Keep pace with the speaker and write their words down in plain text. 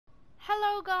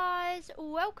guys,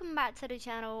 welcome back to the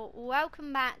channel.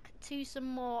 Welcome back to some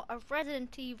more of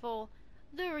Resident Evil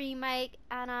the remake.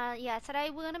 And yeah, today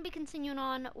we're going to be continuing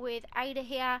on with Ada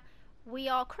here. We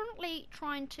are currently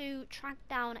trying to track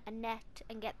down Annette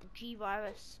and get the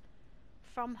G-Virus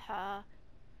from her,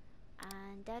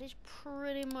 and that is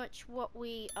pretty much what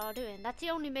we are doing. That's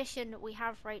the only mission we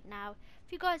have right now.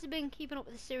 If you guys have been keeping up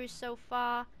with the series so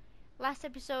far, last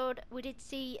episode we did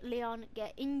see Leon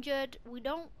get injured. We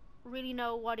don't really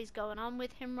know what is going on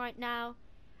with him right now.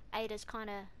 Ada's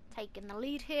kind of taking the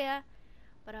lead here,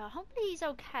 but hopefully he's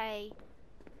okay.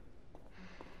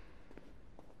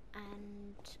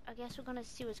 And I guess we're gonna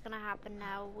see what's gonna happen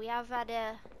now. We have had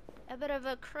a bit of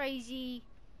a crazy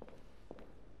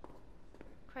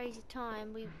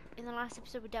time. In the last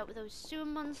episode we dealt with those sewer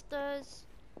monsters.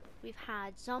 We've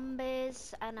had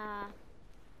zombies, and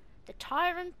the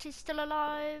tyrant is still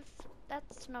alive.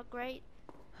 That's not great.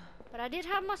 But I did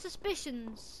have my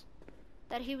suspicions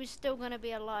that he was still going to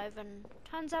be alive, and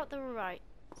turns out they were right.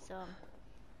 So,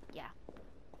 yeah.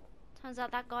 Turns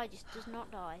out that guy just does not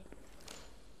die.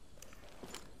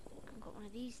 I've got one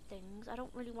of these things. I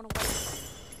don't really want to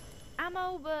waste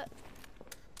ammo, but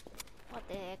what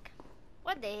the heck?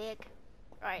 What the heck?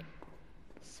 Right.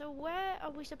 So where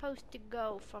are we supposed to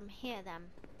go from here then?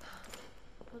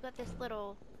 We've got this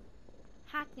little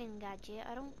hacking gadget.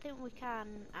 I don't think we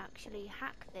can actually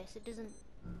hack this. It doesn't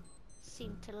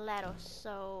seem to let us,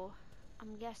 so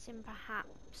I'm guessing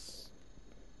perhaps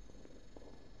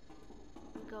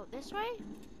we go this way?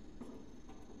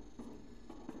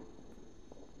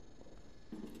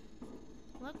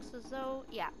 Looks as though,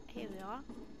 yeah, here we are.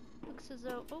 Looks as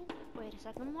though, oh, wait a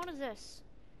second, what is this?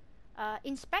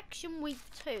 Inspection week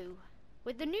 2.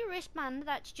 With the new wristband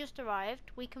that's just arrived,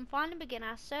 we can finally begin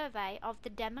our survey of the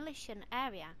demolition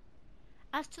area.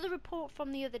 As to the report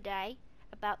from the other day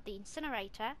about the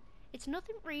incinerator, it's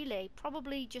nothing really,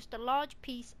 probably just a large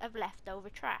piece of leftover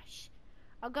trash.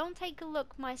 I'll go and take a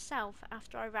look myself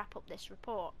after I wrap up this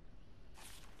report.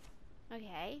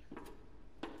 Okay.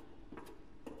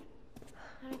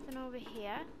 Anything over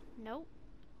here? Nope.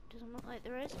 Doesn't look like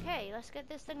there is. Okay, let's get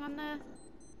this thing on the...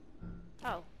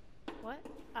 Oh. What?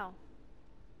 Oh.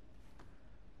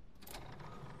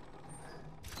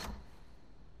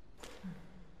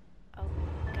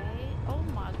 Okay. Oh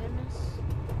my goodness.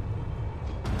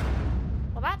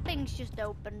 Well, that thing's just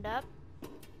opened up.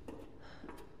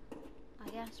 I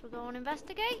guess we'll go and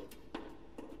investigate.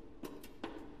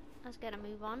 Let's get a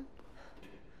move on.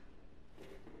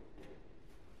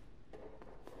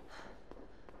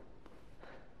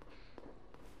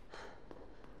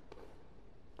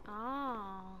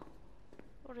 Ah.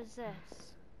 What is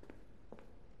this?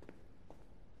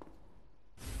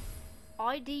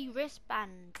 ID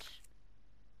wristband.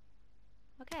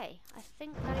 Okay, I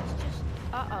think that is just...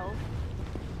 Uh-oh.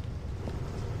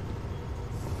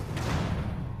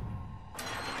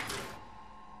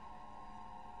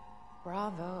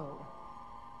 Bravo.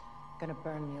 Gonna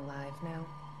burn me alive now?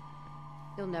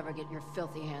 You'll never get your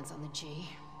filthy hands on the G.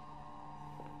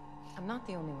 I'm not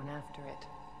the only one after it.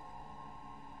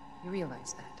 You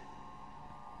realize that?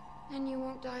 And you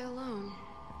won't die alone.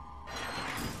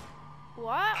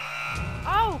 What?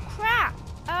 Oh, crap!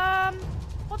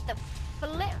 What the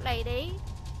flip, lady?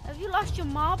 Have you lost your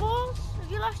marbles?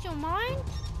 Have you lost your mind?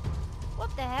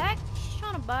 What the heck? She's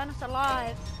trying to burn us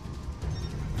alive.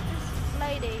 This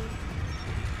lady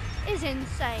is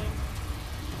insane.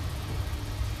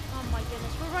 Oh my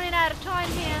goodness, we're running out of time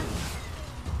here.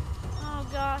 Oh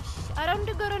gosh, I don't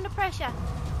do good under pressure.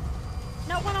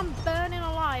 Not when I'm burning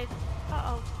alive.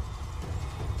 Uh-oh.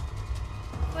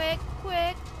 Quick,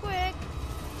 quick, quick.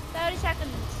 30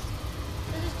 seconds.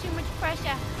 This is too much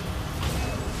pressure.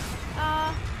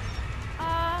 I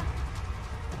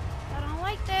don't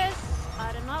like this.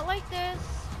 I do not like this.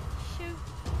 Shoot.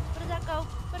 Where does that go?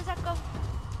 Where does that go?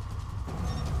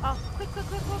 Oh, quick, quick,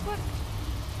 quick, quick, quick.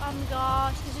 Oh my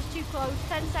gosh, this is too close.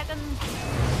 10 seconds.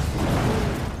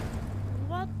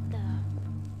 What the?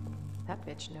 That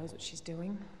bitch knows what she's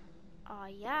doing. Oh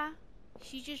yeah.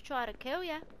 She just tried to kill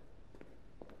you.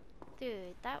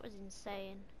 Dude, that was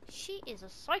insane. She is a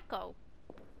psycho.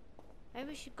 Maybe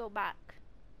we should go back.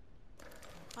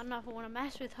 I don't know if I want to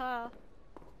mess with her.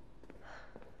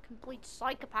 Complete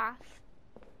psychopath.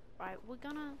 Right, we're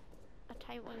gonna... I'll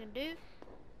tell you what we're gonna do.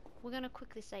 We're gonna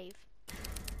quickly save.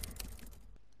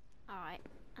 Alright,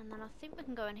 and then I think we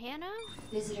can go in here now.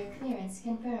 Visitor clearance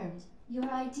confirmed. Your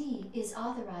ID is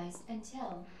authorized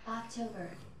until October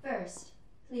 1st.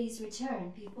 Please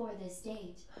return before this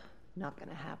date. Not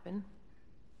gonna happen.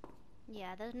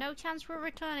 Yeah, there's no chance we're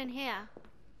returning here.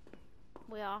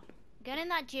 We are getting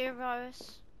that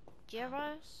G-Virus.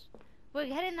 G-Virus? We're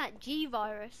getting that G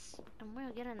virus, and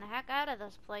we're getting the heck out of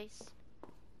this place.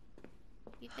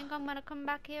 You think I'm gonna come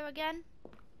back here again?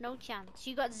 No chance.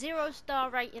 You got 0-star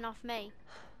rating off me.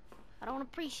 I don't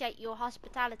appreciate your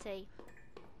hospitality.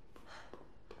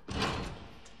 Okay,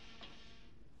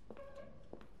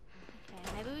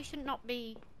 maybe we should not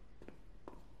be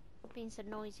being so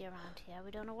noisy around here.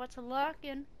 We don't know what's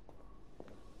lurking.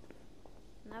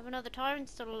 And have another tyrant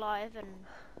still alive and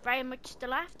very much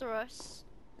still after us.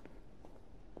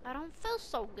 I don't feel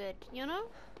so good, you know?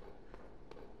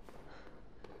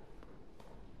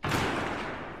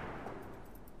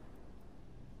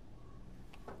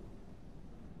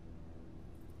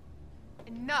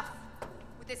 Enough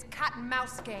with this cat and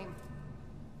mouse game.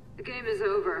 The game is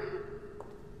over.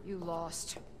 You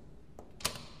lost.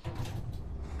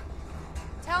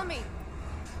 Tell me,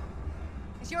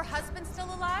 is your husband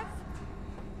still alive?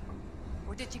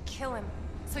 Or did you kill him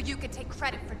so you could take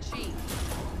credit for G?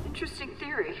 Interesting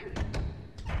theory.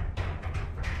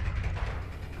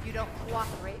 If you don't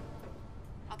cooperate,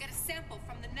 I'll get a sample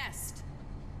from the nest.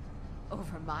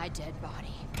 Over my dead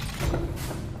body.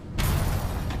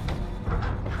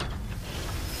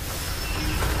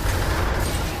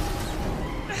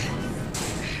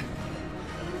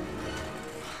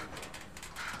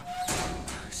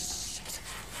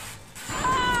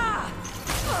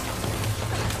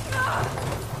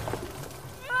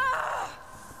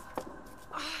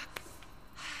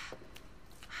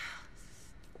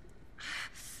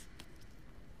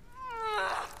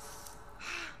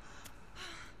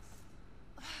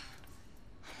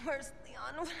 Where's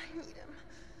Leon when I need him?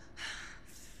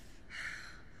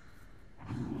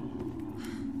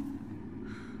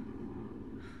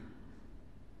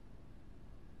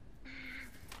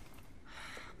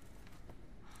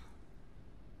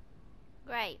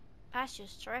 Great. That's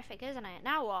just terrific, isn't it?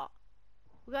 Now what?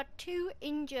 We got 2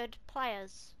 injured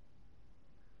players.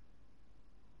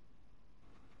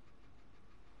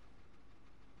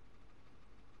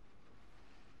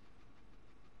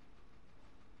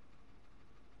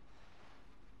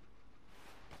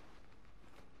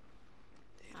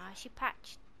 She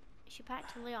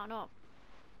patched Leon up.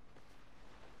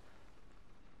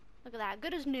 Look at that,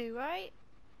 good as new, right?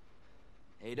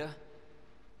 Ada?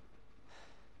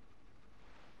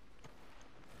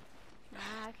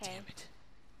 Ah, okay. Damn it.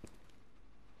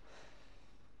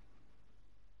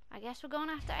 I guess we're going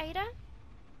after Ada?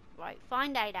 Right,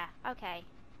 find Ada. Okay.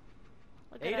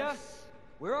 Look at Ada? us.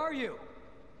 Where are you?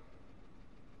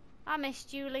 I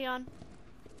missed you, Leon.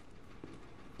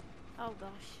 Oh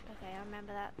gosh. Okay, I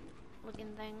remember that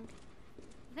looking thing.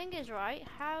 The thing is, right,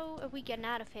 how are we getting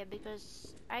out of here?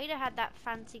 Because Ada had that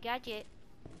fancy gadget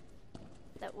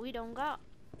that we don't got.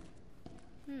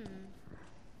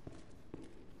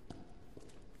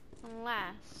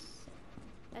 Unless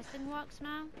this thing works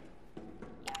now?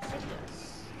 Yes, it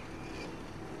does.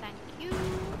 Thank you.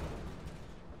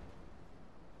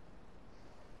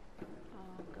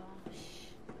 Oh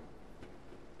gosh.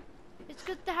 It's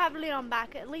good to have Leon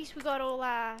back. At least we got all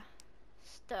our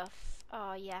stuff.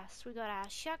 Oh yes, we got our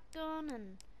shotgun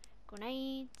and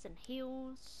grenades and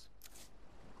heals.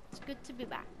 It's good to be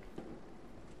back.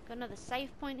 Got another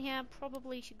save point here.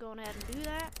 Probably should go on ahead and do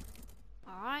that.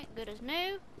 Alright, good as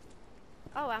new.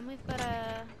 Oh, and we've got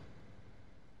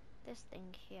this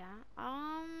thing here.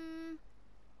 I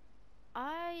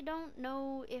don't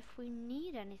know if we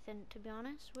need anything, to be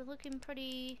honest. We're looking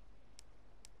pretty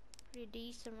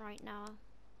decent right now.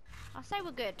 I'll say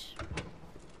we're good.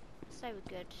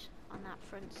 On that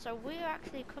front. So we're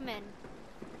actually coming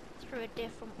through a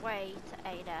different way to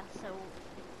Ada. So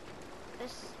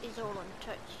this is all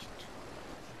untouched.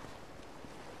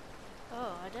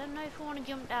 Oh, I don't know if we want to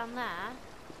jump down there.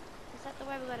 Is that the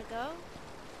way we gotta go?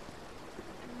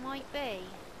 It might be.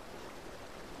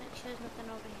 Make sure there's nothing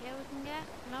over here we can get.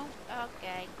 No?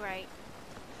 Okay, great.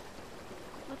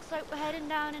 Looks like we're heading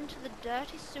down into the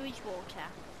dirty sewage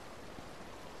water.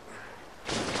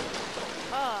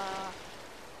 Oh,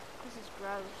 this is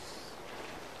gross.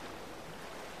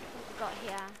 What have we got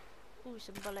here? Ooh,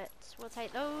 some bullets. We'll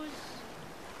take those.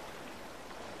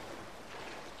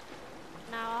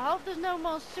 Now, I hope there's no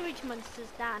more sewage monsters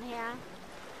down here.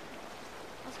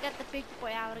 Let's get the big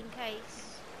boy out in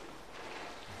case.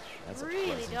 That's really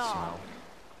a pleasant dark. smell.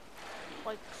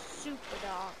 Like, super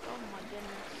dark. Oh my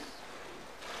goodness.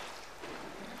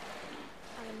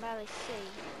 I can barely see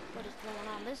what is going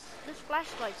on. This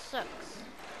flashlight sucks.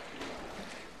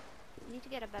 I need to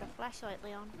get a better flashlight,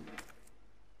 Leon.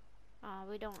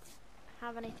 We don't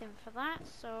have anything for that,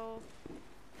 so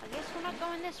I guess we're not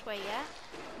going this way yet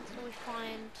until we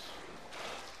find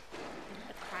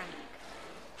the crank.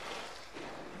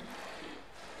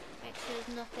 Make sure sure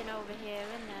there's nothing over here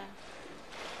in the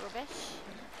rubbish.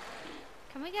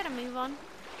 Can we get a move on?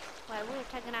 Wait, we're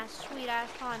taking our sweet ass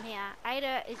time here.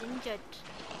 Ada is injured.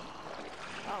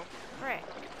 Oh, frick.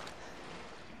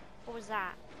 What was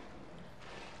that?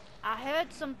 I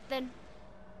heard something.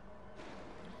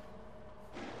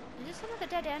 Is this another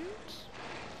dead end?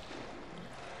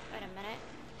 Wait a minute.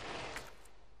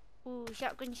 Ooh,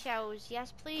 shotgun shells.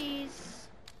 Yes, please.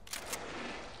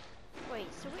 Wait,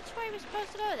 so which way are we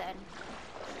supposed to go then?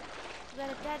 Is that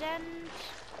a dead end?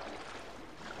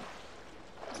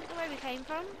 Is it the way we came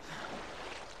from?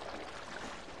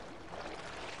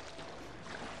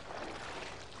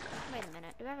 Wait a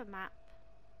minute, do we have a map?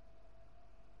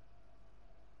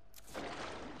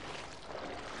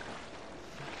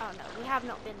 Oh no, we have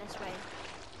not been this way.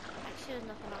 Actually, there's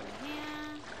nothing over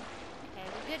here. Okay,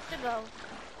 we're good to go.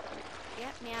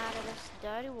 Get me out of this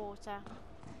dirty water.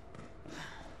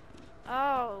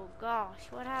 Oh gosh,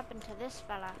 what happened to this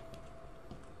fella?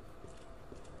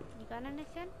 You got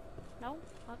anything? No?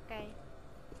 Okay.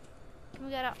 Can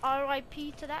we get an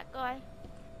RIP to that guy?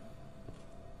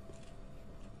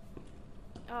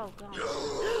 Oh gosh.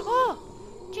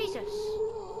 Oh! Jesus!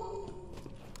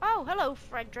 Oh, hello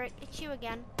Frederick, it's you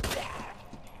again.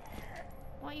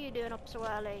 What are you doing up so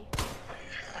early?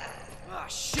 Ah,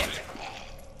 shit!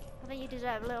 I think you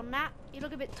deserve a little nap. You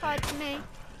look a bit tired to me.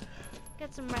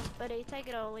 Get some rest, buddy. Take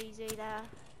it all easy there.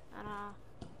 And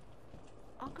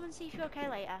I'll come and see if you're okay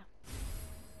later.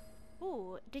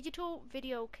 Ooh, digital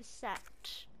video cassette.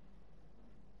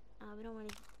 We don't really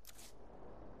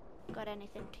got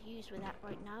anything to use with that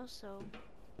right now, so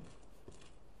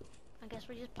I guess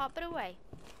we'll just pop it away.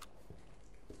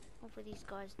 Hopefully these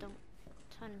guys don't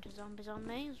turn into zombies on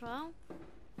me as well.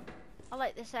 I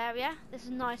like this area. This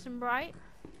is nice and bright.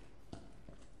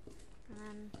 And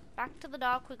then back to the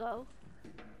dark we go.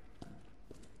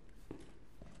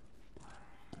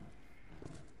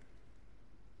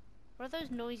 What are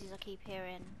those noises I keep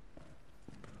hearing?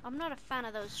 I'm not a fan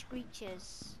of those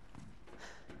screeches.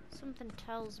 Something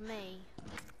tells me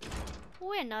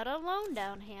we're not alone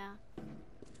down here.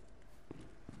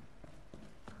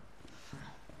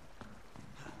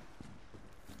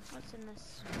 What's in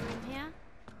this room here?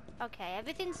 Okay,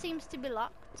 everything seems to be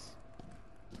locked.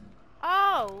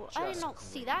 Oh, I did not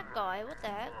see that guy. What the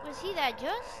heck? Was he there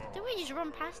just? Did we just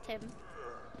run past him?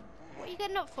 What are you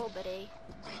getting up for, buddy?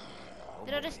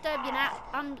 Did I disturb your nap?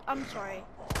 I'm sorry.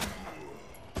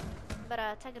 But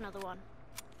take another one.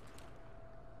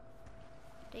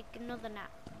 Take another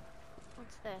nap.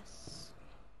 What's this?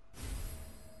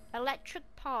 Electric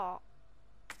part.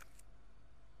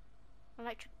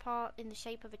 Electric part in the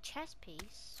shape of a chess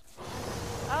piece.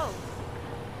 Oh.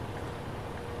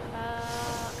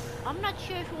 I'm not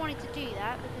sure if we wanted to do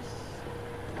that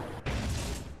because...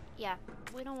 Yeah,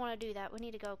 we don't want to do that. We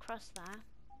need to go across there.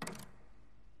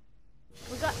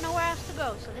 We got nowhere else to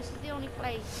go, so this is the only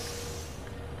place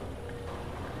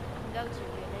we can go to,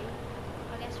 really.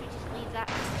 I guess we just leave that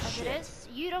as it is.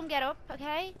 You don't get up,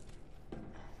 okay?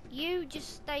 You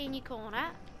just stay in your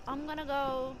corner. I'm gonna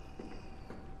go...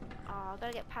 Oh, I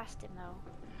gotta get past him,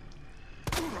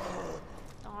 though.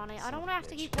 Darn it. I don't want to have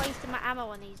to keep wasting my ammo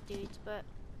on these dudes, but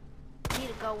I need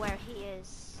to go where he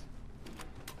is.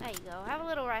 There you go. Have a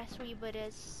little rest where your butt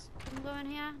is. Can we go in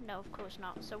here? No, of course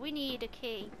not. So we need a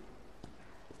key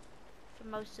for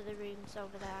most of the rooms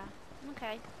over there.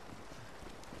 Okay.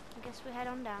 I guess we head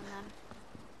on down then.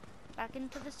 Back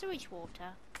into the sewage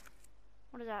water.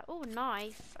 What is that? Oh,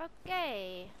 knife.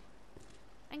 Okay.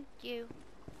 Thank you.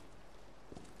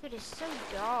 It is so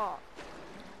dark.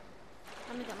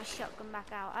 Let me get my shotgun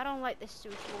back out. I don't like this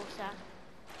sewage water.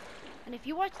 And if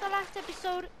you watched the last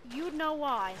episode, you'd know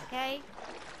why, okay?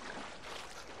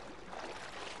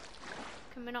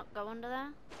 Can we not go under there?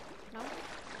 No?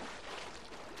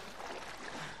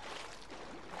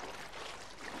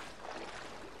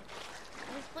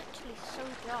 It's literally so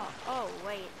dark. Oh,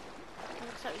 wait. It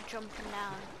looks like we're jumping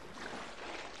down.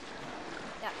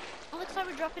 Yeah. It looks like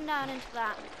we're dropping down into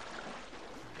that.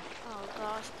 Oh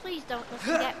gosh, please don't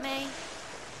get me.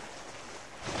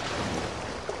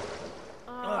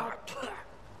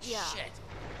 Yeah. Shit.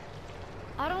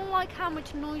 I don't like how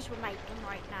much noise we're making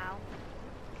right now.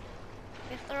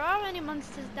 If there are any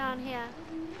monsters down here,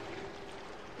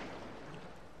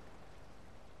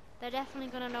 they're definitely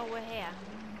gonna know we're here.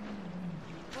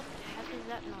 What the heck is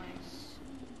that noise?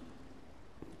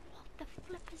 What the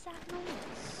flip is that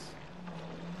noise?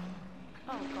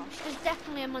 Oh gosh, there's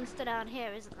definitely a monster down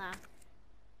here, isn't there?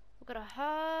 We've got a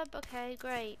herb, okay,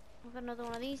 great. We've got another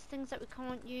one of these things that we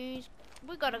can't use.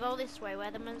 We've got to go this way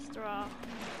where the monsters are.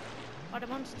 Where the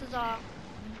monsters are.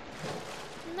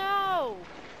 No!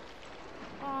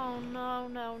 Oh no,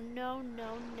 no, no,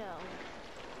 no, no.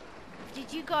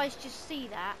 Did you guys just see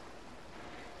that?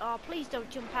 Oh, please don't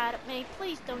jump out at me.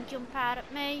 Please don't jump out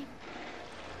at me.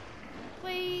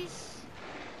 Please.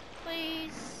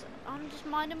 Please. I'm just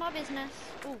minding my business.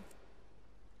 Ooh.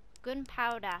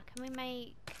 Gunpowder. Can we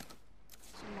make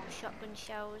some more shotgun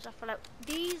shells? I feel like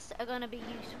these are going to be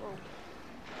useful.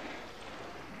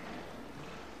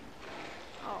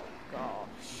 Oh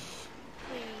gosh.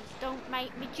 Please don't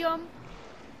make me jump.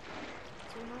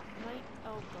 Do not make.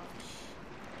 Oh gosh.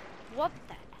 What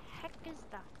the heck is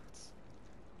that?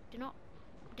 Do not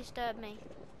disturb me.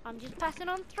 I'm just passing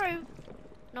on through.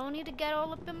 No need to get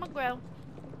all up in my grill.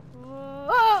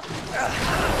 Whoa.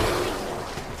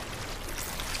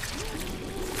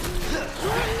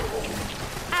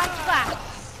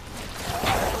 Advance.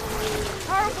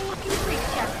 Horrible looking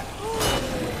creature.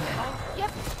 Oh,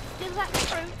 yep. Is that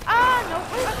through? Ah, no.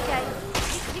 Okay.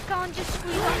 You can't just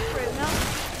squeeze on through, no?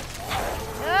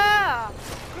 Ah,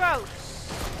 gross.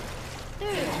 Dude,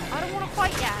 I don't want to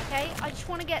fight ya, okay? I just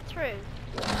want to get through.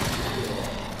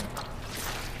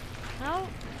 No.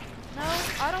 No,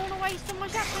 I don't want to waste so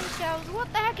much shotgun shells.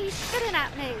 What the heck are you spitting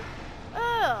at me?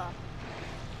 Ugh.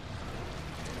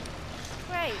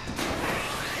 Great.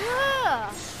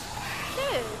 Ugh.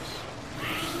 Dude.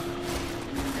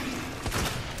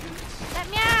 Let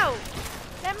me out.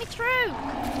 Let me through.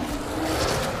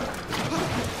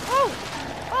 Oh.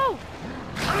 Oh.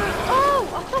 Oh,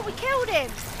 I thought we killed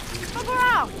him. Cover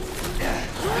up.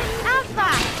 Have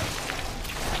that.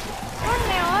 Run,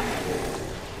 Leon.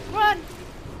 Run.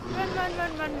 Run, run,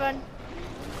 run, run, run.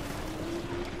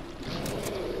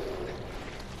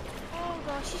 Oh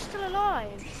gosh, she's still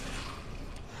alive.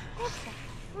 What the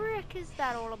frick is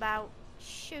that all about?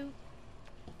 Shoot.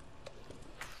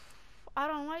 I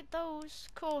don't like those.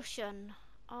 Caution.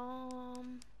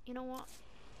 You know what?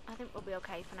 I think we'll be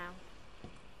okay for now.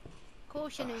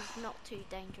 Caution is not too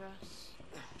dangerous.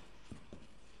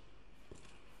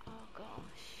 Oh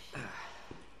gosh.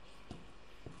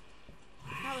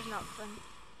 That was not fun.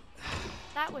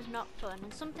 That was not fun,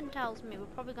 and something tells me we're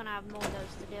probably going to have more of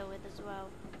those to deal with as well.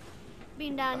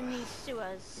 Being down in these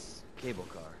sewers. Cable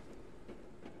car.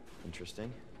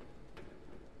 Interesting.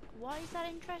 Why is that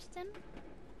interesting?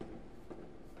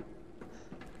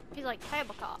 He's like,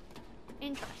 cable car.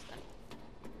 Interesting.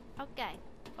 Okay.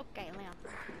 Okay, Leon.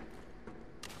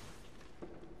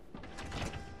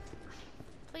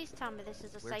 Please tell me this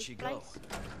is a safe place.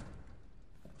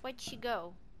 Where'd she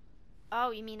go?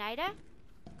 Oh, you mean Ada?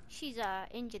 She's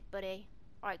injured, buddy.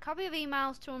 Alright, copy of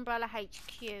emails to Umbrella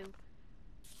HQ.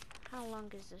 How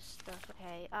long is this stuff?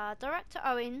 Okay, Director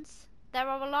Owens. There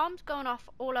are alarms going off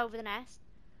all over the nest.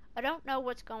 I don't know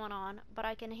what's going on, but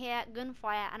I can hear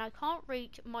gunfire and I can't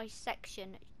reach my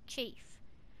section chief.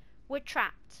 We're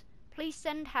trapped. Please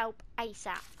send help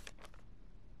ASAP.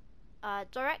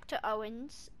 Director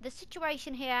Owens. The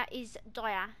situation here is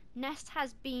dire. Nest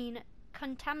has been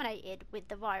contaminated with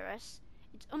the virus.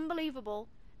 It's unbelievable.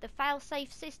 The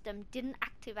fail-safe system didn't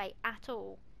activate at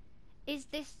all. Is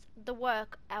this the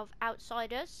work of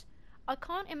outsiders? I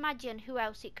can't imagine who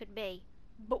else it could be.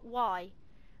 But why?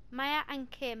 Maya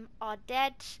and Kim are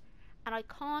dead, and I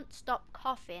can't stop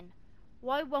coughing.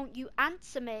 Why won't you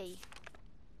answer me?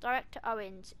 Director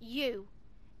Owens, you.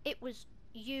 It was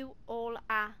you all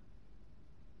I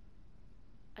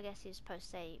guess he was supposed to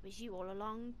say it was you all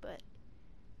along, but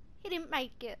he didn't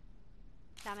make it.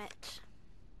 Damn it.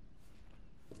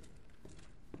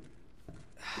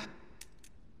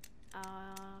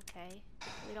 Okay.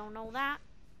 We don't know that.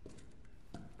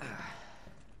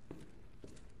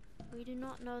 We do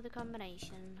not know the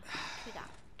combination to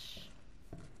that.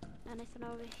 Anything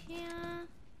over here?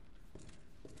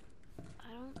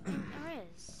 I don't think there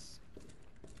is.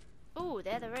 Oh,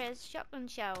 there is. Shotgun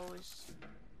shells.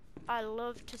 I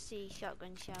love to see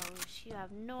shotgun shells. You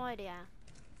have no idea.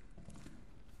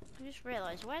 I just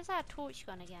realised, where's that torch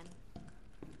gone again?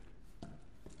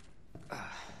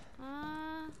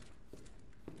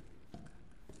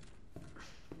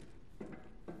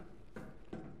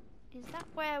 Is that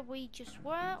where we just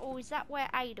were, or is that where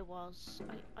Ada was?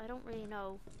 I don't really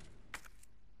know.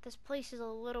 This place is a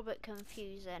little bit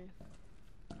confusing.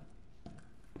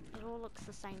 It all looks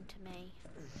the same to me.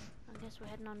 I guess we're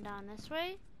heading on down this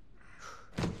way.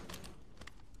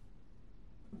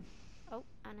 Oh,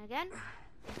 and again.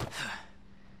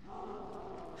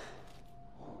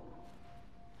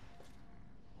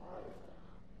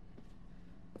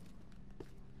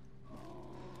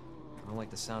 I don't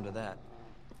like the sound of that.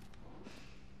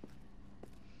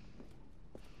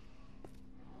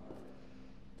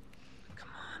 Come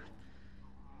on.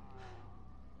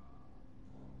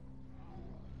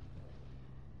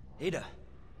 Ada.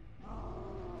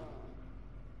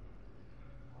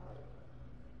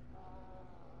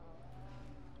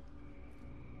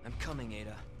 coming,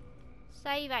 Ada.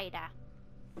 Save Ada.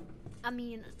 I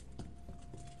mean,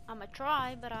 I'ma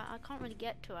try, but I can't really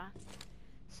get to her.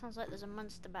 Sounds like there's a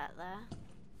monster back there.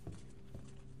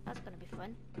 That's gonna be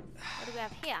fun. What do we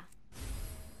have here?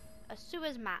 A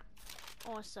sewers map.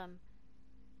 Awesome.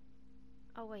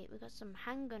 Oh wait, we got some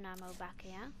handgun ammo back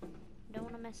here. Don't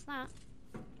want to miss that.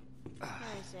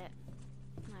 Where is it?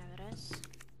 There it is.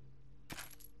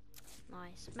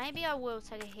 Nice. Maybe I will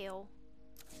take a heal.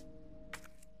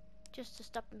 Just to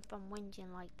stop him from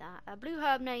whinging like that. A blue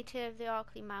herb native, the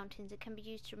Arkley Mountains. It can be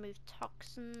used to remove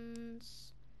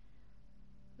toxins.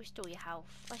 Restore your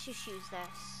health. Let's just use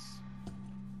this.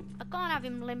 I can't have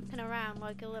him limping around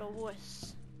like a little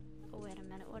wuss. Oh, wait a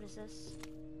minute. What is this?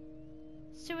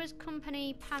 Sewers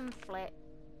Company pamphlet.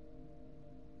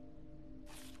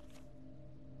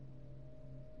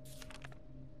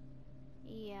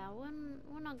 Yeah,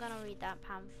 we're not gonna read that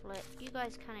pamphlet. You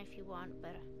guys can if you want,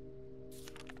 but...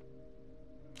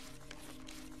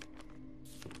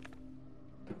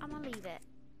 I'm gonna leave it.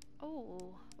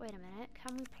 Oh, wait a minute.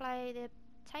 Can we play the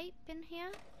tape in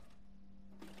here?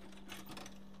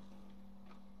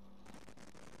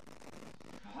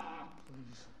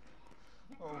 Please.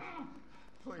 Oh,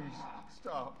 please,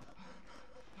 stop.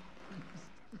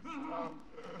 Please,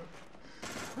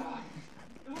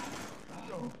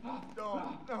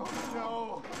 stop.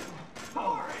 No.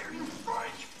 Over here, you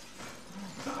freak!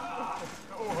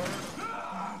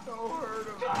 Don't hurt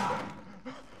him.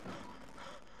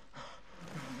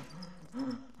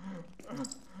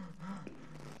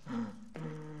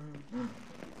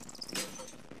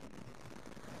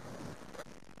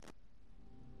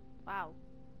 Wow.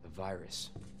 The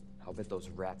virus. I'll bet those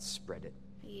rats spread it.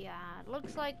 Yeah, it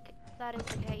looks like that is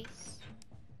the case.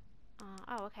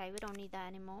 Oh, okay, we don't need that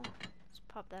anymore. Let's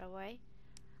pop that away.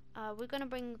 We're gonna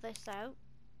bring this out.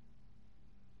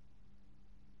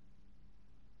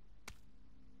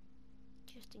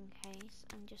 Just in case,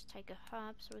 and just take a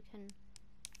herb so we can...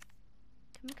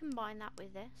 Can we combine that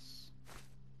with this?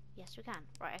 Yes, we can.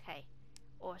 Right, okay.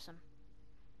 Awesome.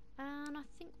 And I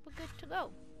think we're good to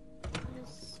go.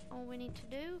 That's all we need to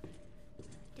do.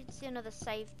 Did see another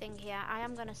save thing here. I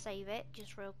am gonna save it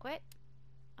just real quick.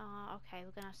 Okay,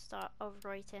 we're gonna start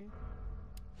overwriting.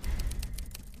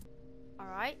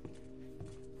 Alright.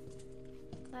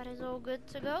 That is all good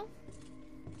to go.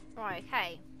 Right,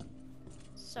 okay.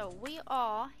 So we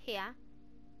are here.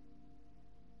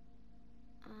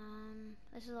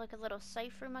 This is like a little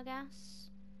safe room, I guess.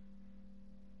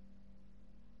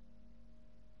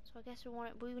 So I guess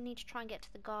we need to try and get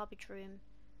to the garbage room.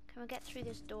 Can we get through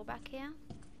this door back here?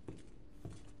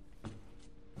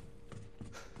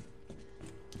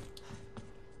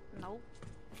 Nope.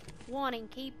 Warning,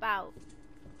 keep out.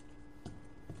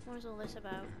 What is all this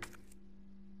about?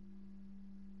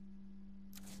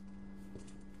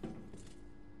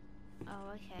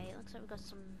 Oh, okay. It looks like we've got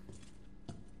some...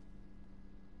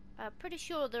 pretty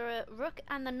sure the Rook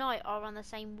and the Knight are on the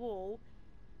same wall.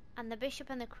 And the Bishop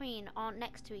and the Queen aren't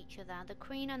next to each other. The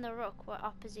Queen and the Rook were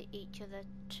opposite each other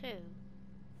too.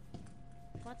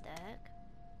 What the heck?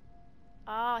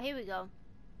 Ah, here we go.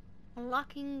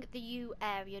 Unlocking the U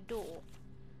area door.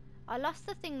 I lost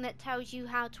the thing that tells you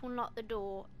how to unlock the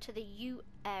door to the U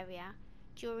area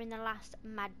during the last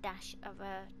mad dash of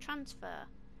a transfer.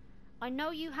 I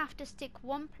know you have to stick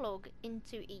one plug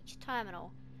into each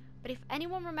terminal, but if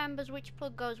anyone remembers which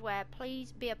plug goes where,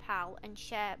 please be a pal and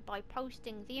share by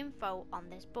posting the info on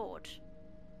this board.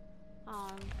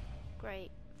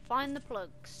 Great. Find the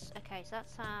plugs. Okay, so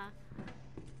that's our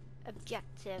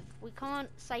objective. We can't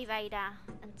save Ada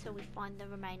until we find the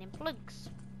remaining plugs.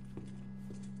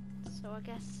 So I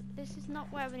guess this is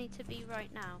not where we need to be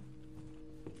right now.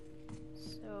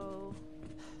 So...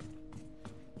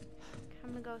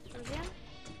 Can we go through here?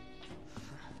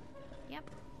 Yep.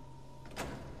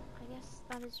 I guess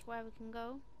that is where we can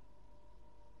go.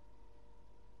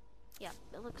 Yep,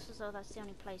 it looks as though that's the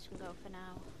only place we can go for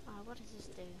now. What does this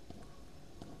do?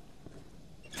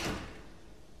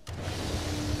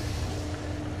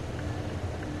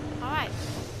 Alright.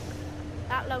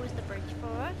 That lowers the bridge for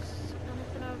us.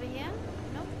 Anything over here?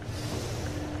 Nope.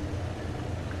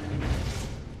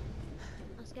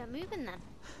 Let's get moving then.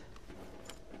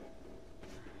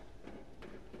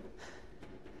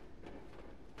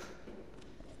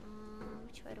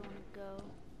 Which way do I want to go?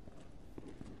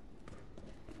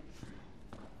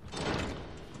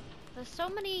 There's so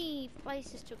many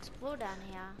places to explore down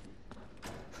here.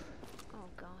 Oh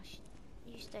gosh.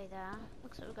 You stay there.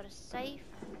 Looks like we've got a safe.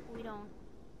 We don't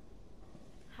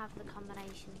have the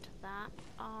combination to that.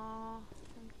 I'll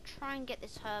try and get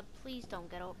this herb. Please don't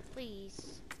get up.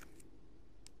 Please.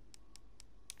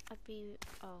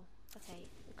 Oh, Okay,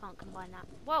 we can't combine that.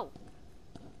 Whoa!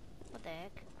 What the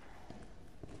heck?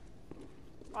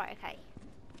 Right, okay.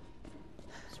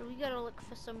 So we gotta look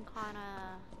for some kind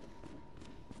of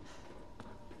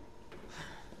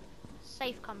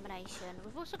safe combination.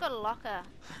 We've also got a locker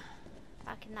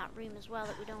back in that room as well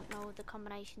that we don't know the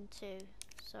combination to.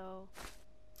 So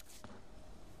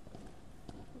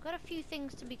we've got a few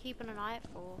things to be keeping an eye out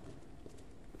for.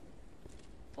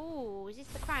 Oh, is this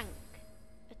the crank?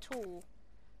 A tool.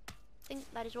 I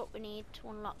think that is what we need to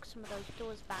unlock some of those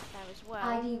doors back there as well.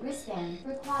 ID wristband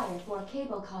required for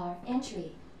cable car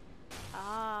entry.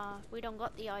 Ah, we don't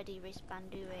got the ID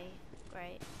wristband, do we?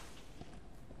 Great.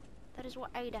 That is what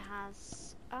Ada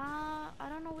has. I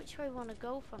don't know which way we want to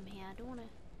go from here. I do want to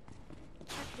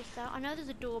check this out. I know there's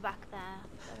a door back there,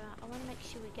 but I want to make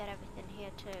sure we get everything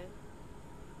here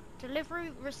too.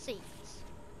 Delivery receipt.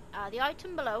 The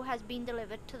item below has been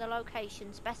delivered to the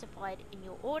location specified in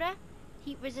your order.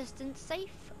 Heat resistant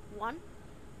safe 1.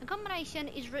 The combination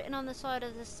is written on the side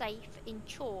of the safe in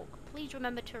chalk. Please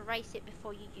remember to erase it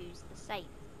before you use the safe.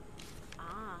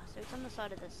 Ah, so it's on the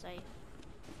side of the safe.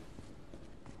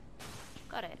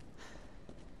 Got it.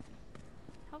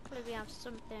 Hopefully we have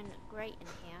something great in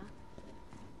here.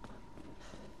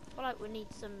 I feel like we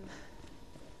need some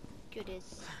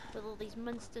goodies with all these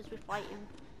monsters we're fighting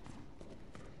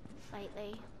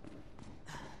lately.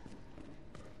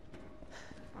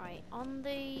 Right, on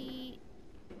the...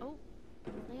 Oh,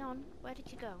 Leon, where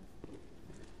did you go?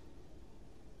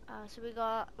 So we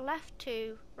got left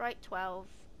 2, right 12,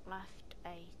 left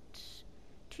 8.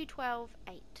 2, 12,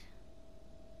 8.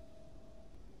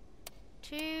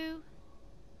 2,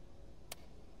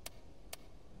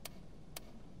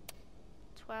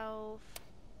 12,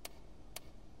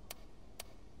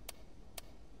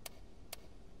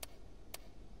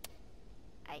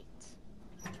 8.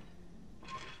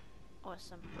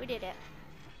 Awesome, we did it.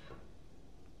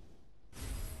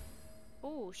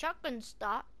 Ooh, shotgun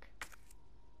stock.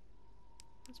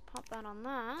 Let's pop that on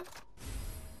there.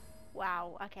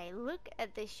 Wow, okay, look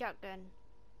at this shotgun.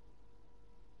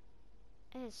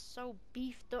 It is so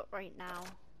beefed up right now.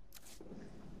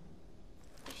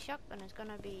 This shotgun is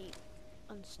gonna be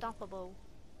unstoppable.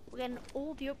 We're getting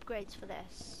all the upgrades for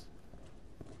this.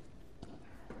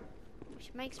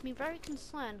 Which makes me very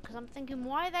concerned, because I'm thinking,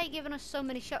 why are they giving us so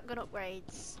many shotgun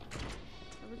upgrades?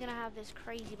 Are we gonna have this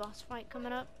crazy boss fight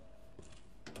coming up?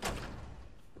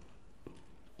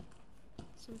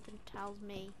 Something tells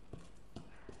me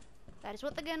that is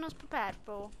what they're getting us prepared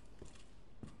for.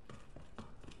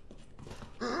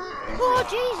 Oh,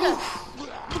 Jesus!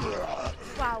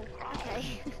 Wow,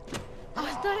 okay. I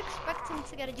was not expecting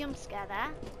to get a jump scare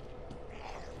there.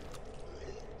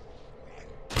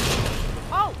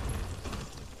 Oh!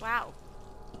 Wow.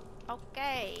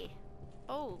 Okay.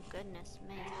 Oh, goodness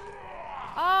me.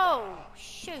 Oh,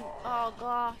 shoot. Oh,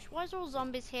 gosh. Why is there all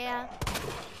zombies here?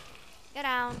 Get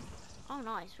down. Oh,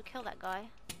 nice. We killed that guy.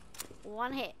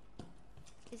 One hit.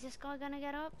 Is this guy gonna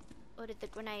get up? Or did the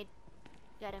grenade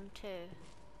get him too?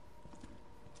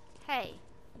 Hey,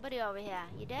 buddy over here.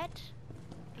 You dead?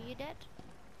 Are you dead?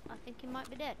 I think you might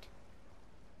be dead.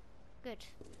 Good.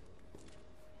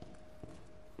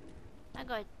 That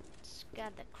guy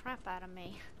scared the crap out of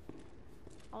me.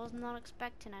 I was not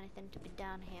expecting anything to be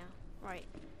down here. Right.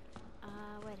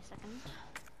 Wait a second.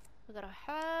 We got a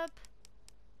herb.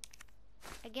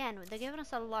 Again, they're giving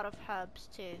us a lot of herbs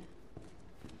too.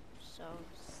 So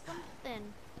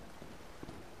something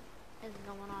is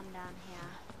going on down here.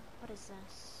 What is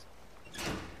this?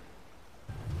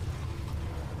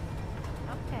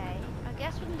 Okay, I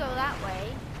guess we can go that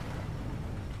way.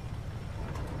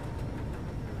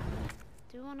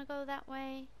 Do we want to go that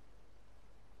way?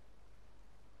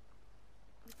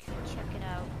 We could check it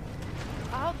out.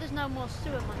 I hope there's no more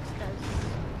sewer monsters.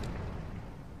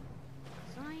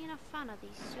 'Cause I ain't a fan of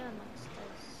these sewer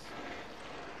monsters.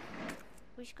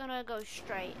 We're just gonna go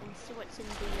straight and see what's in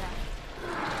the...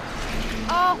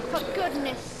 Oh, for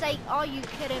goodness sake, are you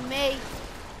kidding me?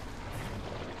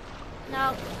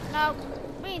 No, no,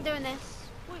 we ain't doing this.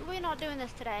 We're not doing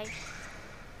this today.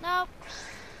 No.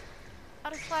 I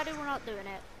decided we're not doing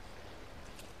it.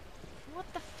 What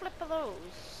the flip are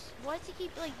those? Why does he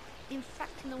keep, like,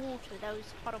 infecting the water with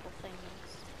those horrible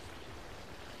things?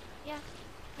 Yeah,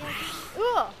 yeah.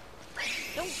 Ugh!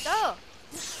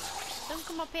 Don't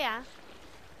come up here.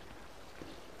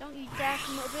 Don't you dare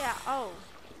come up here. Oh.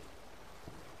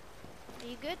 Are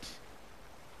you good?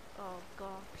 Oh,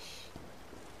 gosh.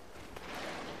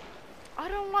 I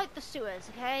don't like the sewers,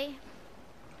 okay?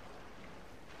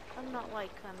 I'm not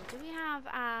like them. Do we have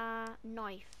a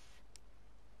knife?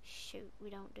 Shoot, we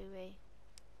don't, do we?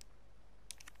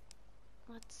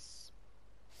 Let's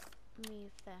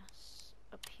move this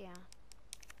up here.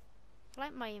 I feel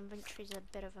like my inventory's a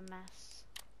bit of a mess.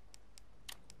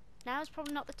 Now is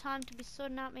probably not the time to be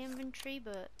sorting out my inventory,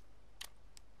 but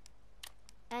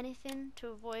anything to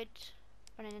avoid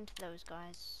running into those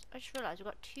guys. I just realised we've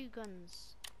got 2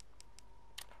 guns.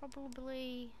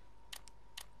 Probably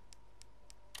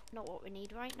not what we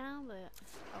need right now, but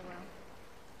oh well.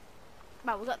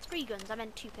 Well, we've got 3 guns. I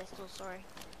meant 2 pistols, sorry.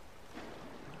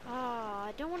 Oh,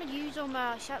 I don't want to use all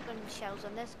my shotgun shells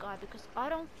on this guy because I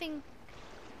don't think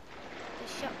the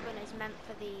shotgun is meant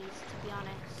for these, to be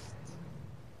honest.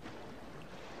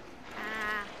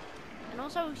 And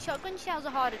also, shotgun shells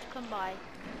are harder to come by.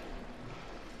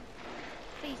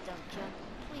 Please don't jump.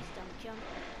 Please don't jump.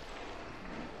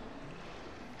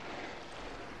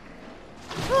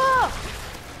 Whoa!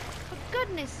 For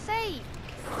goodness sake!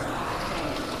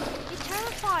 You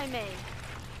terrify me.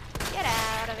 Get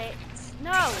out of it.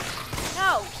 No!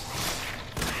 No!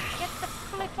 Get the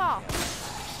flip off.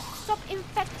 Stop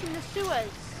infecting the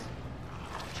sewers.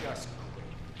 Just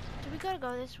Do we gotta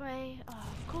go this way? Oh,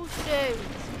 of course we do.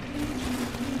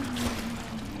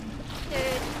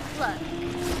 Dude, look.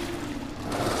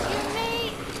 Excuse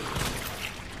me.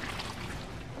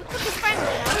 We could be friends, you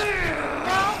know?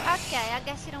 No? Okay, I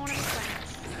guess you don't want to be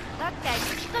friends. Okay,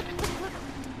 look.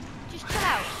 Just chill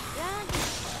out. Yeah?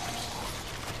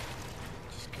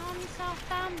 Just calm yourself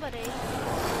down, buddy.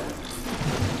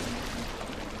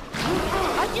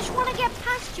 I just want to get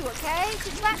past you, okay?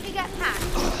 Just let me get past.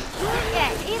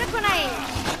 Yeah, eat a grenade.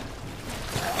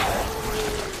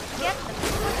 Get the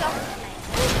fuck off me.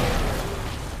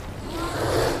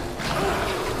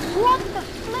 What the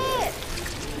flip?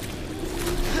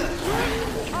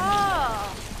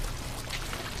 Oh.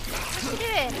 What's he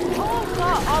doing? Oh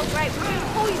god. Oh great, we're doing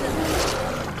poison.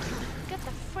 Get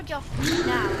the fridge off me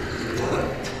now.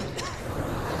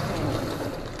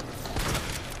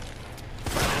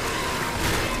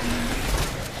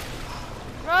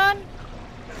 Run!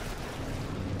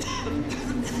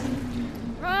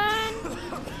 Run!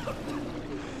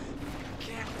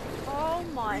 Oh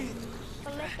my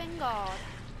flipping god.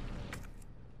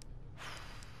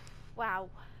 Wow.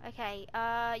 Okay,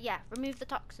 yeah, remove the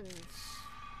toxins.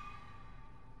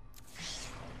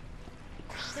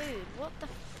 Dude, what the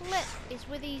flip is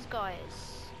with these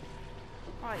guys?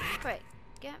 Right, quick,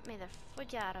 get me the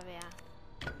fudge out of here.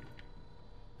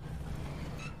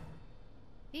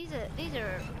 These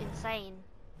are insane.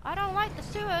 I don't like the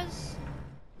sewers.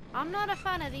 I'm not a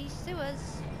fan of these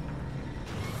sewers.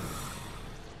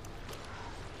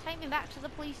 Take me back to the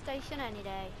police station any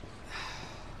day.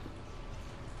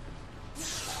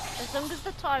 As long as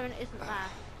the tyrant isn't there.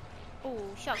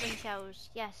 Oh, shotgun shells.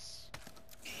 Yes.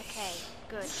 Okay,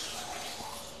 good.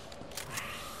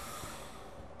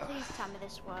 Please tell me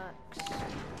this works.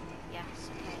 Yes,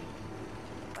 okay.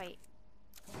 Wait.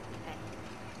 Okay.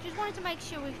 Just wanted to make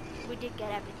sure we did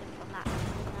get everything from that.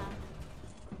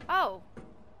 Oh!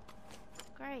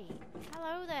 Great.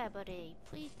 Hello there, buddy.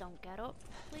 Please don't get up.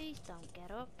 Please don't get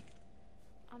up.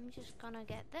 I'm just gonna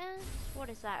get this. What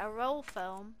is that? A roll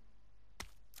film?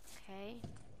 Okay.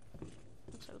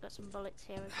 Looks like we've got some bullets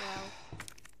here as well.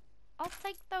 I'll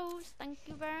take those. Thank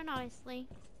you very nicely.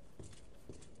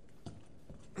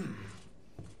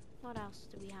 What else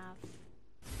do we have?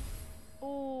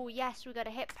 Oh, yes, we got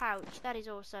a hip pouch. That is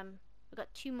awesome. We've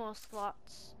got 2 more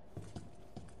slots.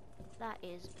 That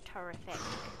is terrific.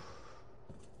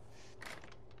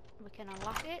 We can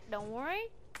unlock it, don't worry.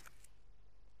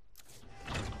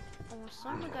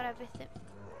 Awesome, we got everything.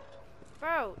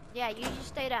 Bro, yeah, you just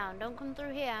stay down. Don't come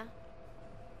through here.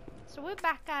 So we're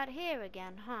back out here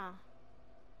again, huh?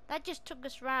 That just took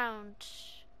us round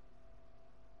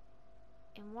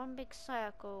in one big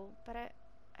circle, but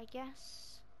I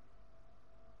guess...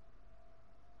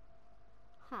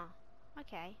 Huh,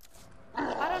 okay.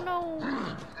 I don't know.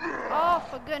 Oh,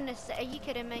 for goodness sake, are you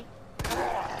kidding me?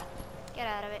 Get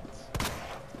out of it.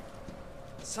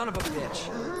 son of a bitch.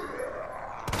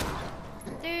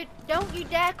 Dude, don't you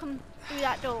dare come through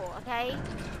that door, okay?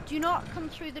 Do not come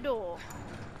through the door.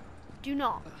 Do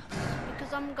not.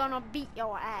 Because I'm gonna beat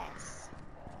your ass.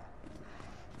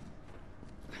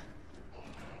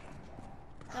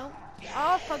 No.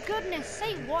 Oh, for goodness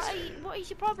sake, what is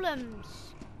your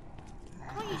problems?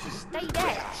 Can't you just stay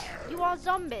dead? You are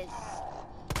zombies.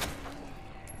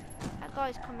 That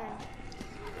guy's coming.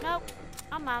 Nope,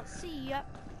 I'm out. See ya.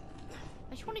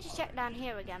 I just wanted to check down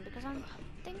here again because I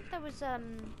think there was a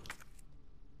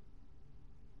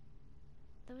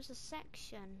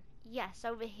section. Yes,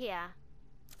 over here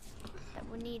that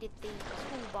we needed the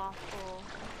toolbar for.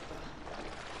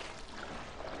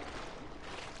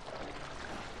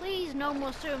 Please, no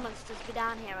more sewer monsters be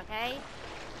down here, okay?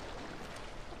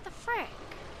 frick?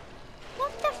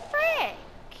 What the frick?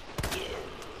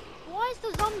 Why is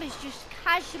the zombies just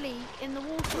casually in the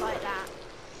water like that?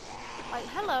 Like,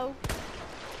 hello.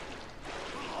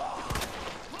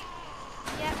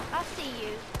 Yep, I see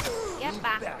you. Get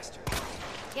back. Bastard.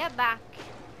 Get back.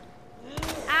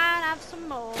 And have some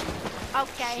more.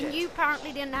 Okay, and you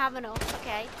apparently didn't have enough.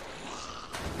 Okay.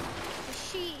 Is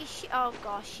she? Oh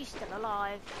gosh, she's still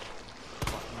alive.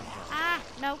 Ah,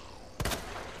 no.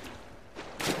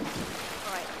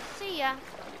 Right, see ya.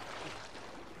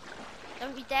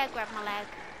 Don't you dare grab my leg.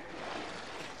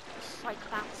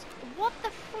 Psychopaths. What the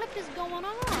flip is going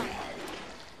on?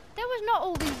 There was not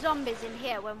all these zombies in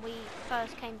here when we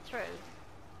first came through.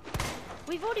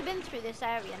 We've already been through this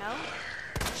area, no?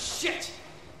 Shit!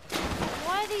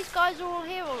 Why are these guys all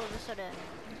here all of a sudden?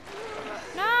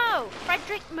 No!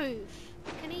 Frederick, move.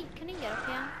 Can he get up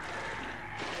here?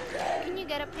 Can you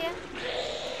get up here?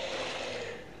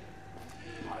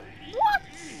 What?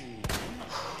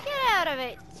 Get out of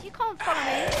it. You can't follow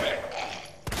me.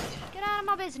 Get out of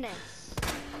my business.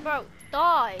 Bro,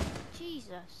 die.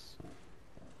 Jesus.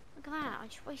 Look at that. I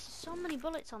just wasted so many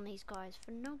bullets on these guys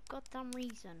for no goddamn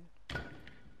reason.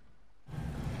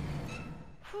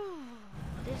 Whew.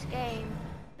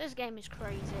 This game is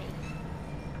crazy.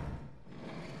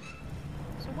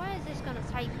 So where is this going to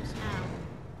take us now?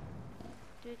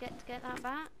 Do we get to get that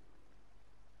back?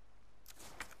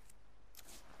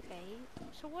 Okay,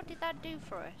 so what did that do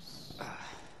for us? I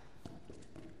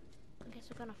guess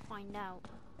we're going to find out.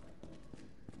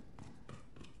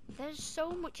 There's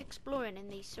so much exploring in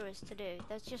these sewers to do.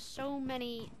 There's just so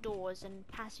many doors and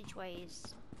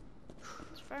passageways.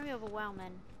 It's very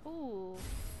overwhelming. Ooh.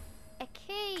 A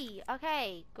key!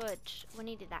 Okay, good. We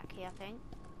needed that key, I think.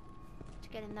 To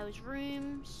get in those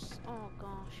rooms. Oh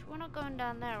gosh, we're not going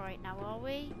down there right now, are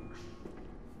we?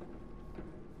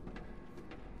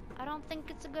 I don't think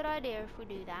it's a good idea if we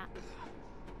do that.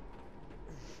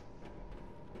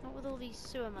 Not with all these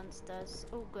sewer monsters.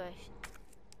 Oh good.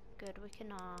 Good, we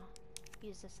can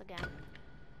use this again.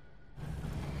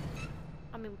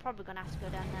 I mean, we're probably going to have to go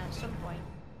down there at some point.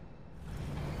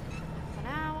 For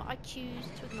now, I choose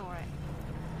to ignore it.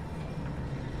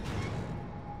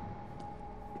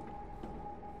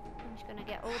 I'm just going to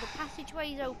get all the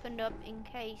passageways opened up in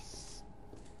case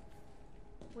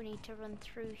we need to run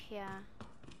through here.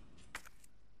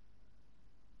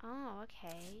 Oh,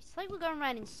 okay. It's like we're going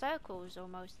around in circles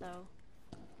almost, though.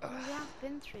 We have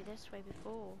been through this way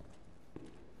before.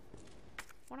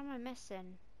 What am I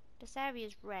missing? This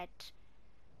area's red.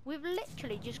 We've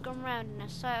literally just gone round in a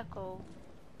circle.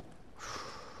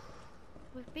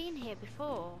 We've been here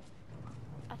before.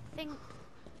 I think...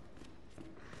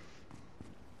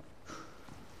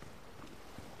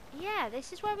 Yeah,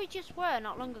 this is where we just were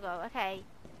not long ago. Okay.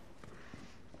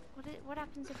 What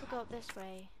happens if we go up this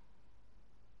way?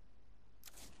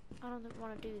 I don't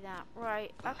want to do that.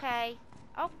 Right, okay.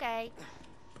 Okay.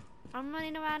 I'm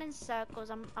running around in circles.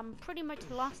 I'm pretty much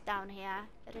lost down here.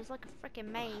 It is like a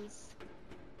freaking maze.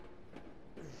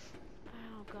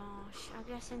 Oh gosh. I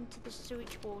guess into the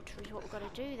sewage water is what we've got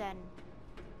to do then.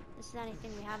 This is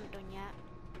anything we haven't done yet.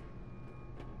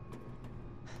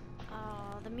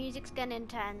 Oh, the music's getting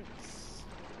intense.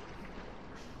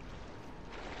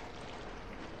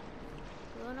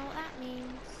 We all know what that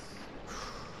means.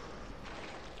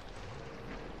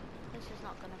 This is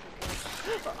not gonna be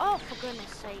good. Oh, for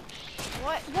goodness sake.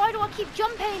 Why do I keep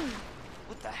jumping?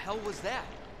 What the hell was that?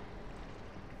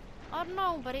 I don't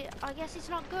know, but I guess it's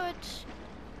not good.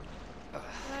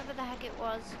 Whatever the heck it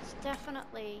was, it's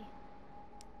definitely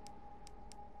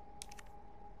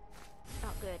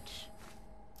not good.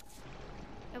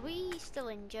 Are we still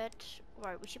injured?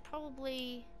 Right, we should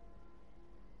probably...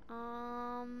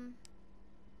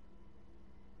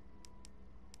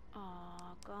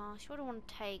 Oh gosh, what do I want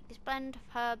to take? This blend of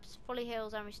herbs fully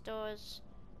heals and restores.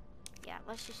 Yeah,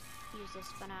 let's just use this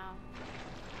for now.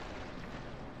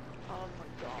 Oh my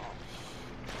gosh.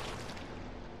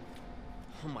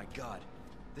 Oh my god,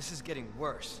 this is getting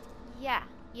worse. Yeah,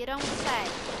 you don't say.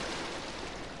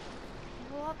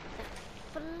 What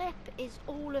the flip is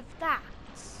all of that?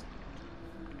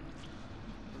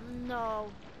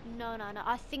 No.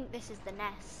 I think this is the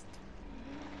nest.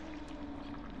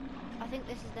 I think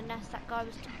this is the nest that guy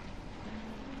was...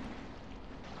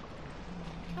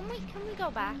 Can we go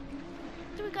back?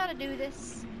 Do we gotta do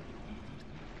this?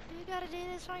 Do we gotta do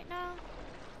this right now?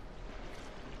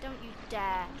 Don't you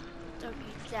dare. Don't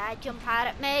you dare jump out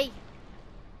at me.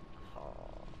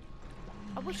 Oh.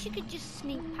 I wish you could just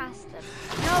sneak past them.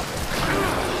 No.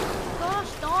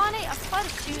 Gosh darn it, I've tried to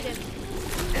shoot him.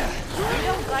 He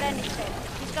don't got anything.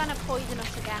 He's gonna poison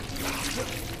us again.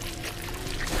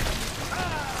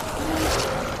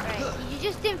 Right, you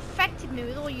just infected me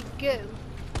with all your goo.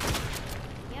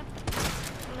 Yep.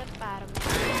 Flip out of me.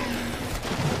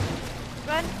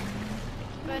 Run.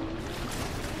 Run.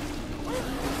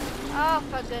 Oh,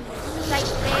 for goodness sake,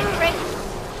 Beatrix.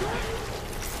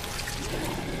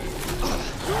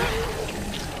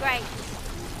 Great.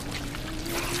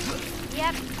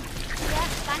 Yep. Yep,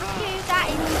 thank you. That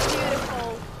is beautiful.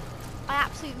 I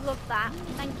absolutely love that.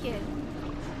 Thank you.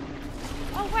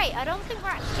 Oh, wait, I don't think we're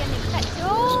actually getting infected.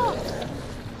 Oh!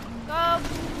 Go.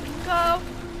 Go.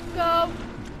 Go.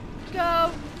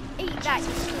 Go. Eat that,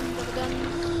 you son of a gun.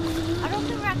 I don't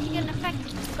think we're actually getting affected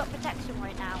because we've got protection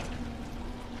right now.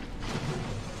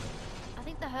 I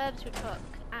think the herbs we took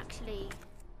actually...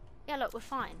 Yeah, look, we're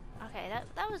fine. Okay,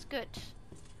 that was good.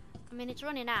 I mean, it's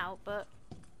running out, but...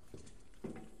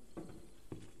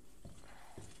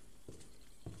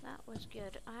 That was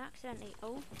good. I accidentally...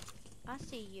 Oh, I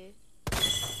see you.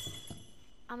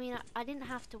 I mean, I didn't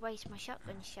have to waste my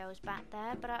shotgun shells back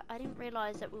there, but I didn't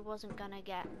realise that we wasn't going to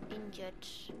get injured.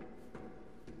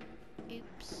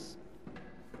 Oops.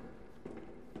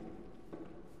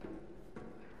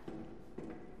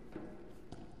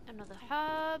 Another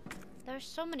herb. There's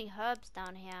so many herbs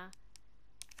down here.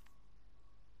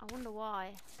 I wonder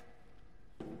why.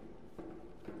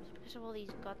 It's because of all these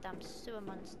goddamn sewer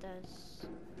monsters.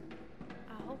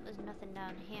 I hope there's nothing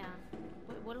down here.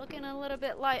 We're looking a little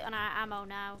bit light on our ammo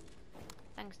now.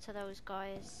 Thanks to those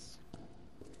guys.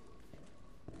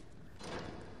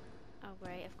 Oh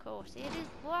great, of course. It is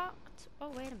blocked. Oh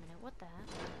wait a minute, what the heck?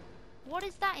 What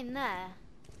is that in there?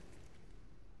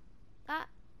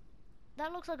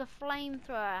 That looks like a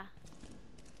flamethrower.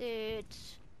 Dude.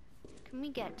 Can we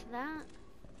get to that?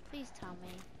 Please tell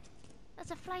me.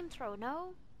 That's a flamethrower,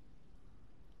 no?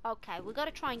 Okay, we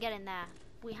gotta try and get in there.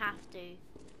 We have to.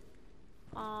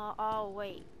 Oh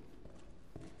wait.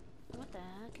 What the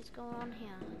heck is going on here?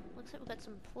 Looks like we've got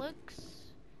some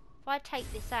plugs. If I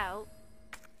take this out.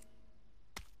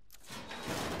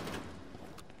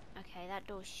 Okay, that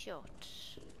door's shut.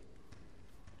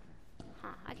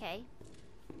 Huh, okay.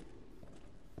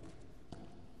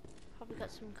 Probably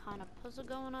got some kind of puzzle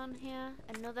going on here.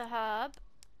 Another herb.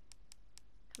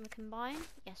 Can we combine?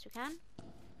 Yes, we can.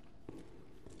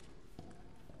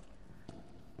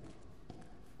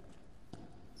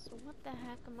 So what the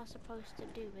heck am I supposed to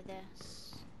do with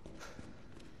this?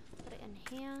 Put it in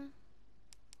here.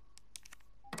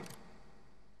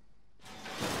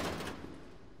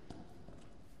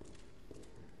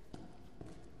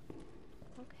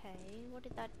 Okay, what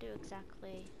did that do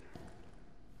exactly?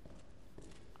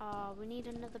 Oh, we need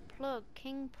another plug,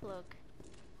 king plug.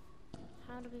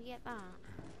 How do we get that?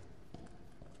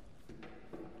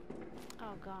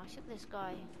 Oh gosh, look at this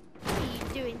guy. What are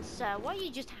you doing, sir? Why are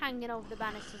you just hanging over the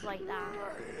banisters like that?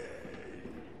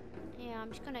 Yeah,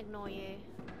 I'm just gonna ignore you.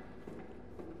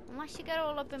 Unless you get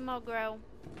all up in my grill.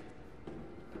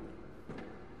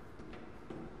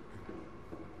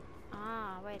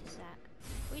 Ah, wait a sec.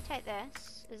 If we take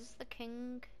this, is this the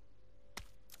king?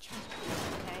 Chest piece,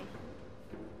 okay.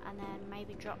 And then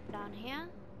maybe drop down here.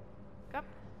 Drop.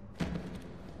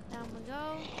 Down we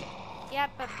go.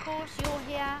 Yep, of course you're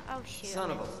here. Oh shoot.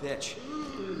 Son of a bitch.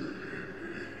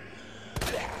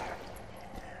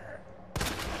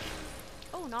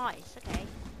 Oh nice, okay.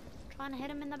 Trying to hit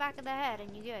him in the back of the head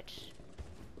and you're good.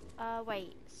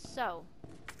 Wait, so.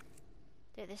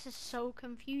 Dude, this is so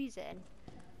confusing.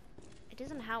 It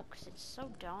doesn't help because it's so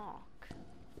dark.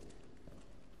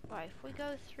 Right, if we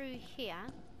go through here.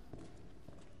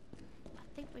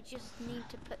 I think we just need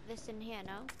to put this in here,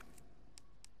 no?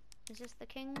 Is this the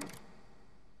king?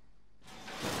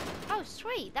 Oh,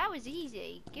 sweet. That was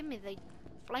easy. Give me the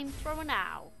flamethrower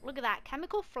now. Look at that.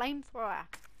 Chemical flamethrower.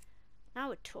 Now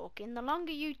we're talking. The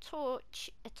longer you torch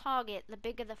a target, the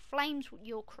bigger the flames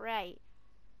you'll create.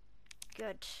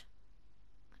 Good.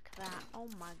 Look at that. Oh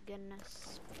my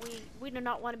goodness. We do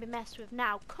not want to be messed with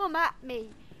now. Come at me,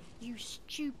 you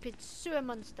stupid sewer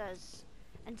monsters.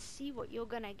 And see what you're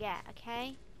gonna get,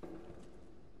 okay?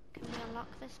 Can we unlock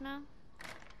this now?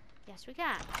 Yes, we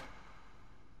can.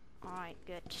 Alright,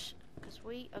 good. Because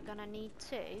we are gonna need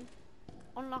to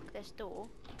unlock this door.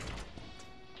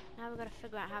 Now we've got to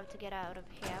figure out how to get out of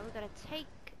here. We've got to take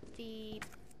the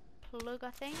plug,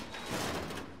 I think.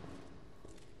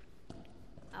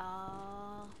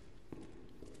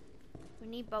 We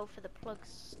need both of the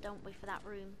plugs, don't we, for that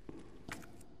room?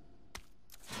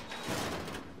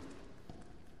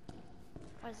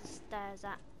 Where's the stairs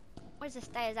at? Where's the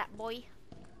stairs at, boy?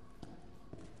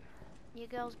 Your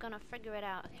girl's gonna figure it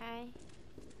out, okay?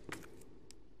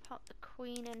 Pop the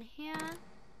queen in here.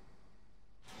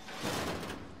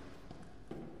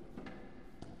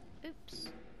 Oops.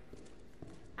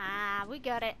 we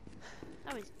got it.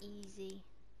 That was easy.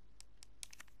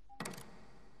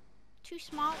 Too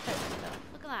smart for this stuff.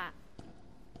 Look at that.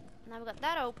 Now we've got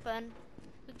that open.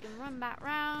 We can run back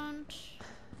round.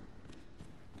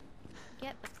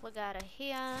 Get the plug out of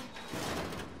here.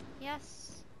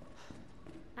 Yes.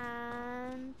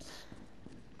 And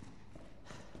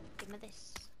give me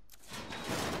this.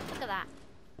 Look at that.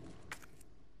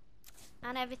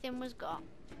 And everything was gone.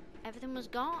 Everything was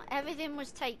gone. Everything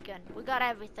was taken. We got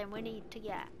everything we need to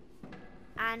get.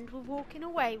 And we're walking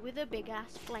away with a big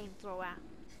ass flamethrower.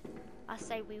 I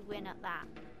say we win at that.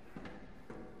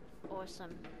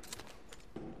 Awesome.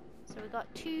 So we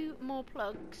got 2 more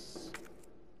plugs.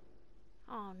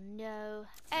 Oh no.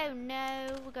 Oh no.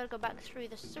 We gotta go back through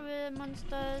the sewer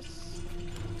monsters.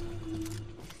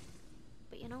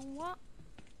 But you know what?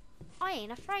 I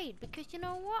ain't afraid, because you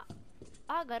know what?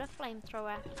 I got a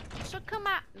flamethrower. So come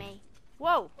at me.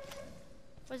 Whoa.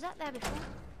 Was that there before?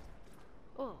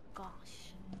 Oh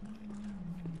gosh.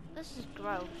 This is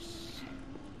gross.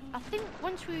 I think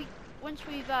once we've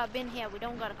been here, we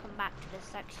don't gotta come back to this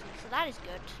section. So that is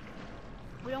good.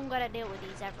 We don't gotta deal with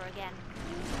these ever again.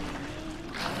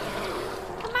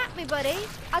 Come at me, buddy.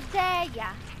 I dare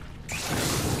ya.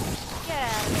 Get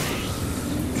out of here.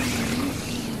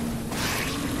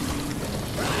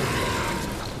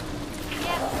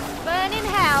 Yep, burn in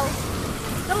hell.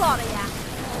 The lot of ya.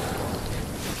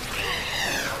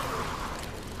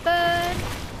 Burn,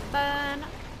 burn,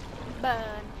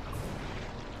 burn.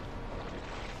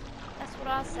 That's what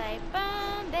I'll say.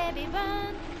 Burn, baby,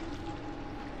 burn.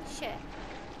 Shit.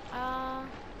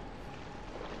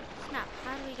 Snap.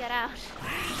 How do we get out?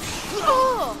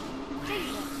 Oh!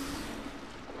 Jesus.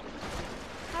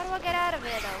 How do I get out of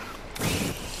here, though?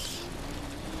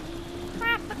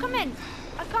 Crap, they're coming.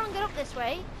 I can't get up this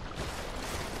way.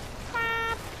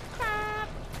 Crap, crap.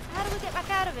 How do we get back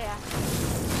out of here?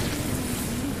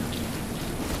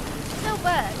 Still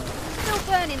burn. Still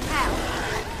burn in hell.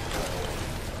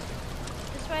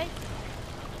 This way?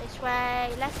 This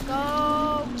way. Let's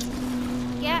go.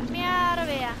 Get me out of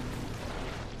here.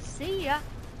 See ya.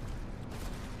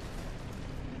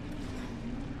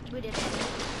 We did it.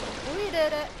 We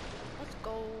did it. Let's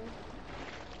go.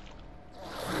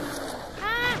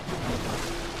 Ah!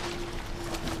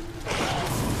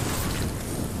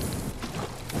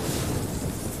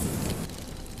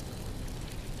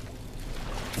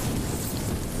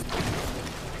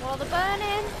 While they're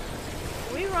burning,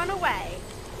 we run away.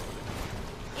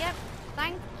 Yep.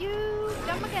 Thank you.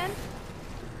 Jump again.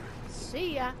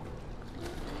 See ya.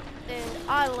 Dude,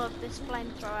 I love this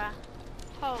flamethrower.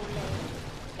 Holy.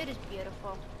 It is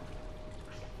beautiful.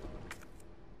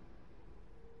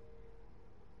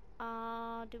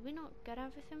 Did we not get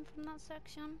everything from that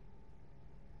section?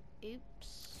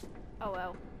 Oops. Oh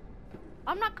well.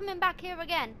 I'm not coming back here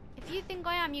again. If you think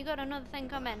I am, you got another thing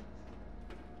coming.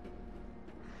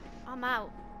 I'm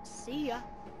out. See ya.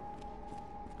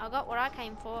 I got what I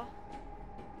came for.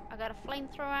 I got a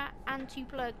flamethrower and 2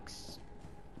 plugs.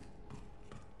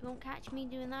 You won't catch me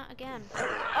doing that again.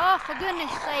 Oh, for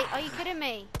goodness sake, are you kidding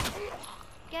me?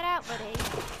 Get out, buddy.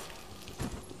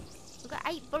 We've got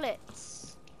 8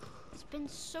 bullets. There's been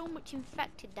so much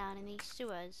infected down in these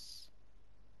sewers.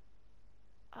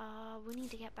 We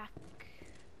need to get back.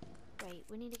 Wait,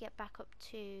 we need to get back up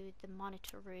to the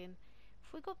monitor room.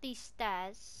 If we go up these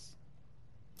stairs,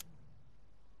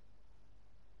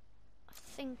 I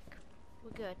think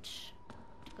we're good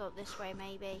to go up this way,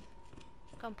 maybe.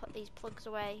 Go and put these plugs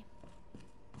away.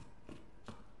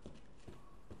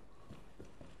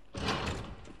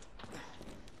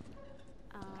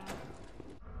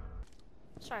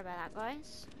 Sorry about that,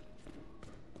 guys.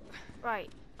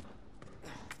 Right.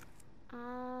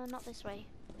 Not this way.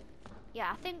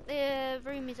 Yeah, I think the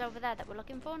room is over there that we're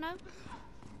looking for now.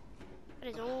 That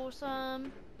is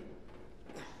awesome.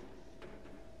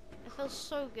 It feels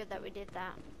so good that we did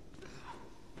that.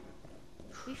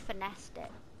 We finessed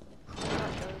it.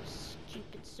 Got those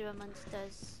stupid sewer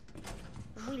monsters.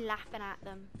 And we laughing at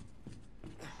them.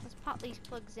 Let's pop these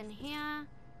plugs in here.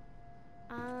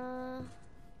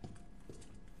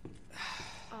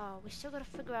 Oh, we still gotta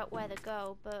figure out where to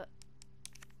go, but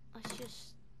let's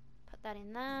just put that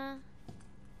in there.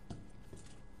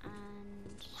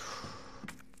 And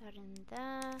that in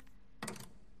there.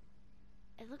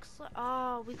 It looks like,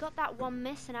 oh, we got that one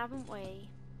missing, haven't we?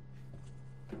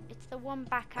 It's the one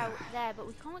back out there, but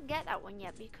we can't get that one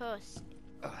yet because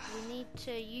we need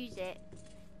to use it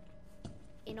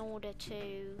in order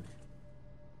to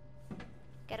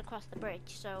get across the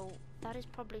bridge. So that is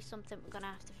probably something we're gonna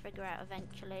have to figure out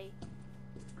eventually.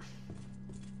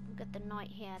 We've got the knight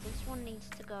here. This one needs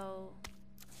to go.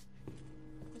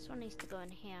 This one needs to go in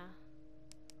here.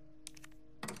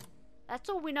 That's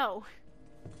all we know.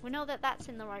 We know that that's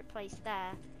in the right place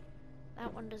there.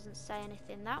 That one doesn't say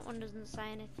anything. That one doesn't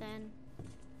say anything.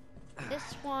 This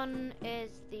one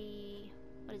is the...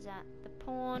 What is that? The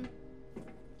pawn.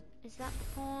 Is that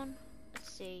the pawn? Let's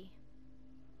see.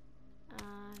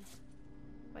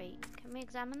 Wait, can we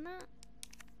examine that?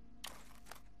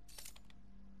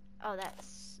 Oh,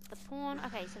 that's the pawn.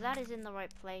 Okay, so that is in the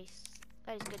right place.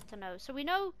 That is good to know. So we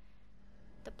know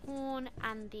the pawn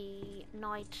and the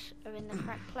knight are in the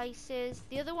correct places.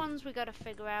 The other ones we gotta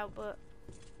figure out, but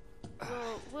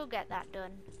we'll get that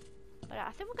done. But I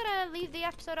think we're gonna leave the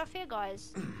episode off here,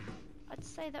 guys. I'd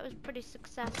say that was pretty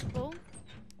successful.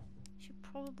 Should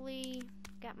probably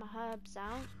get my herbs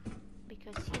out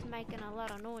because he's making a lot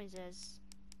of noises.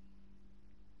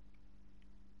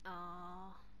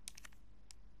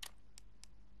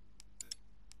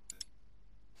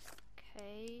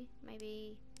 Okay,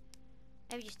 maybe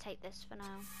just take this for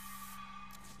now.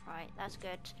 Right, that's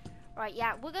good. Right,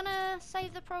 yeah, we're gonna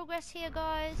save the progress here,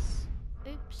 guys.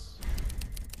 Oops.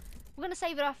 We're gonna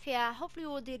save it off here. Hopefully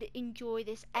you all did enjoy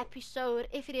this episode.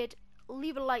 If you did,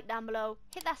 leave a like down below.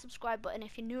 Hit that subscribe button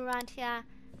if you're new around here.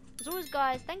 As always,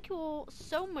 guys, thank you all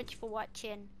so much for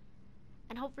watching.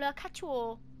 And hopefully I'll catch you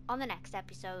all on the next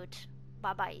episode.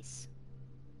 Bye-byes.